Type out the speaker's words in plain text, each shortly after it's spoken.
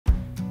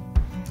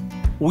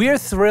We're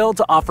thrilled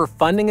to offer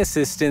funding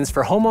assistance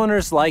for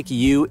homeowners like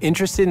you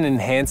interested in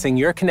enhancing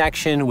your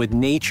connection with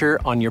nature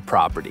on your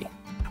property.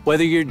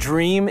 Whether your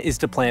dream is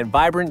to plant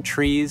vibrant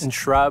trees and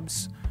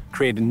shrubs,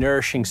 create a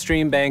nourishing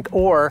stream bank,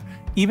 or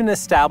even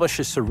establish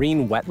a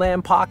serene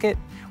wetland pocket,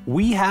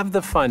 we have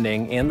the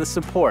funding and the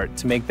support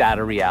to make that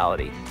a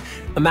reality.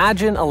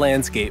 Imagine a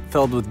landscape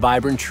filled with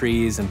vibrant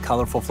trees and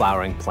colorful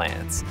flowering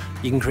plants.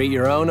 You can create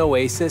your own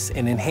oasis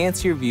and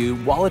enhance your view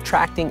while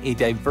attracting a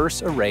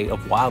diverse array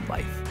of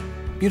wildlife.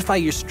 Beautify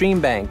your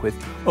stream bank with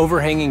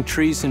overhanging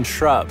trees and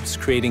shrubs,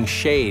 creating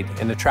shade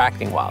and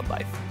attracting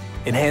wildlife.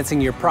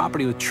 Enhancing your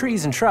property with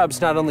trees and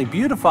shrubs not only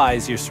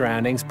beautifies your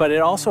surroundings, but it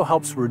also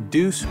helps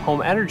reduce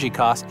home energy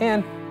costs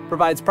and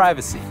provides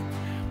privacy.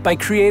 By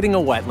creating a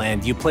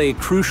wetland, you play a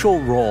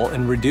crucial role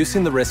in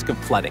reducing the risk of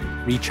flooding,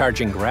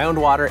 recharging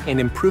groundwater, and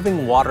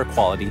improving water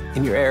quality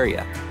in your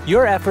area.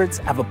 Your efforts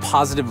have a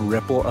positive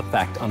ripple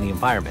effect on the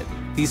environment.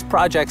 These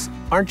projects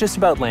aren't just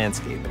about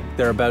landscaping,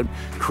 they're about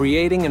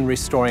creating and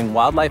restoring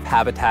wildlife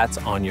habitats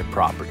on your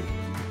property.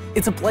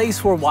 It's a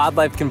place where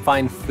wildlife can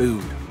find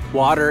food,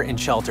 water, and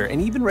shelter,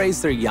 and even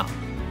raise their young.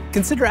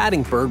 Consider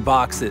adding bird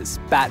boxes,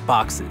 bat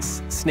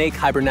boxes, snake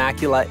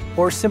hibernacula,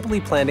 or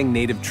simply planting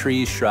native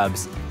trees,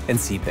 shrubs, and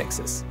sea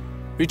pyxis.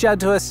 Reach out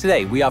to us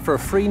today. We offer a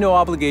free,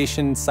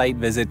 no-obligation site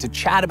visit to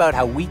chat about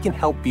how we can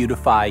help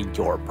beautify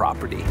your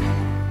property.